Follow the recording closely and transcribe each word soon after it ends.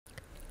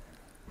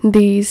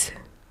This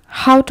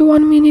how to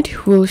 1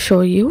 minute will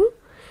show you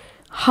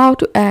how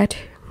to add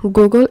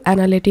Google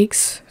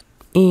Analytics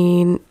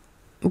in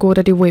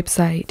GoDaddy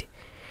website.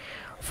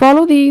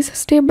 Follow this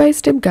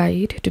step-by-step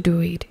guide to do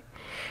it.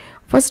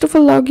 First of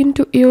all, log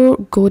into your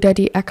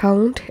GoDaddy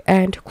account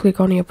and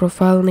click on your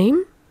profile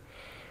name.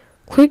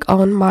 Click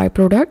on My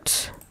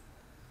Products.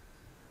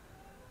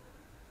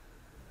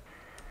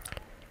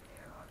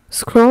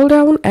 Scroll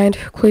down and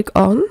click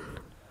on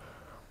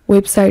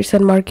Websites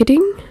and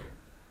Marketing.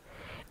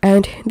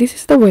 And this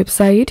is the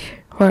website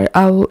where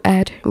I will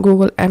add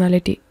Google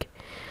Analytics.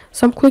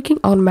 So I'm clicking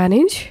on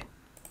Manage.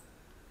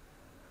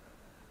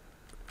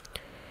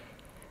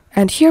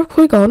 And here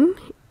click on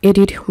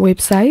Edit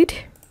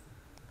Website.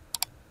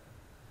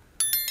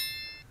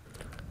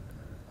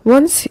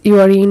 Once you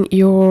are in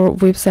your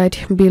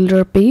website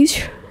builder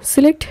page,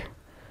 select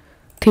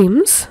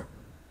Themes.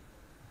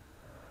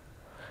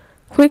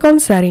 Click on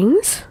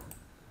Settings.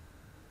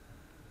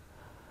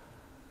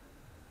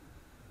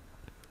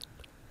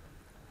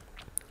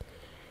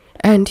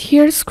 And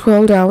here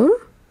scroll down.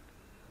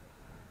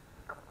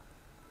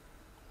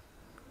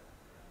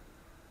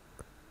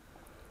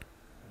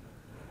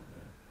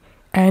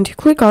 And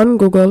click on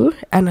Google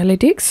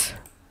Analytics.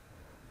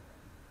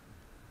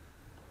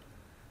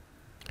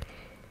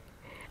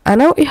 And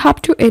now you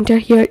have to enter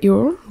here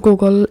your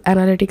Google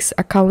Analytics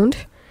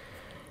account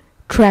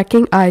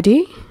tracking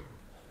ID.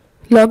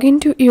 Log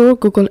into your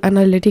Google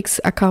Analytics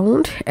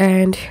account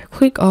and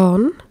click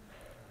on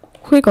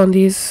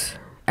this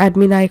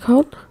admin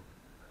icon.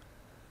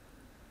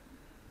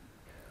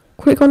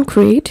 Click on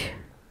Create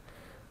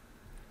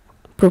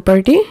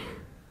Property.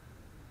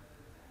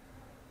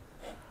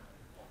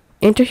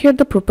 Enter here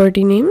the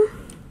property name.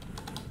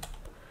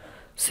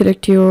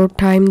 Select your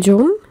time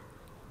zone,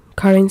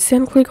 currency,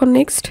 and click on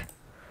Next.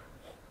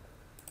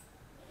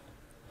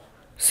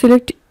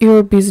 Select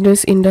your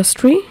business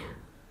industry.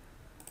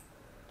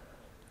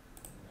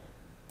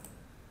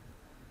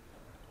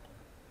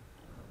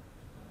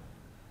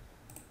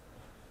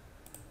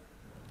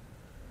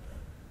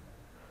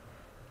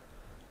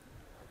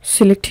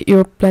 Select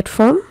your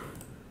platform.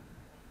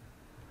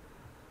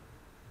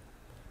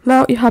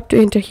 Now you have to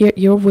enter here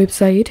your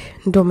website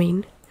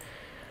domain.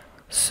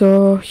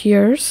 So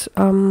here's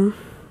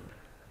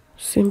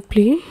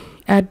simply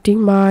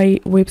adding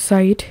my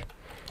website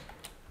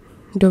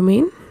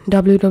domain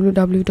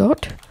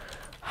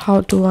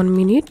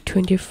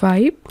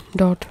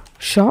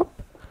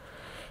www.howto1minute25.shop,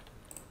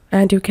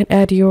 and you can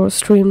add your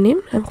stream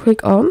name and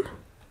click on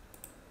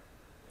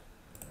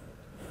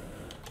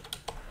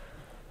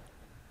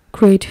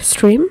Create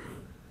Stream.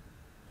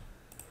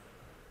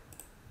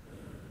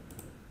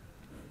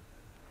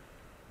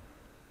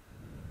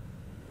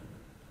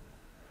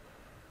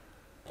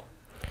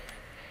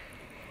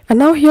 And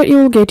now here you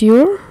will get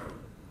your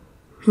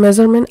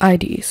measurement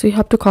ID. So you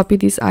have to copy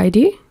this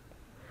ID.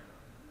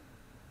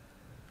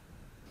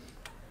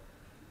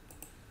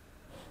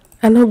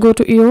 And now go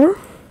to your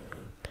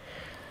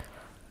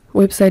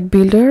website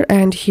builder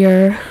and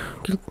here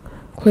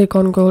click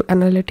on Google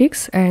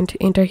Analytics and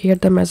enter here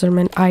the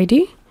measurement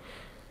ID.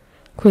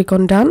 Click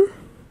on Done.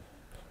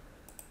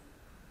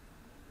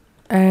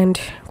 And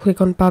click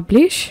on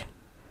Publish.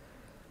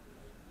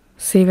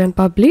 Save and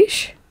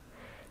publish.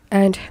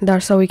 And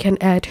that's how we can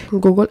add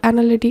Google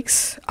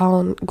Analytics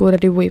on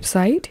GoDaddy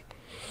website.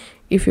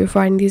 If you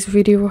find this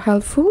video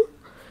helpful,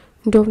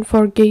 don't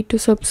forget to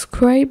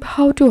subscribe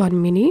How to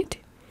 1 Minute.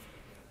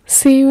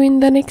 See you in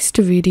the next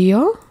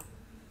video.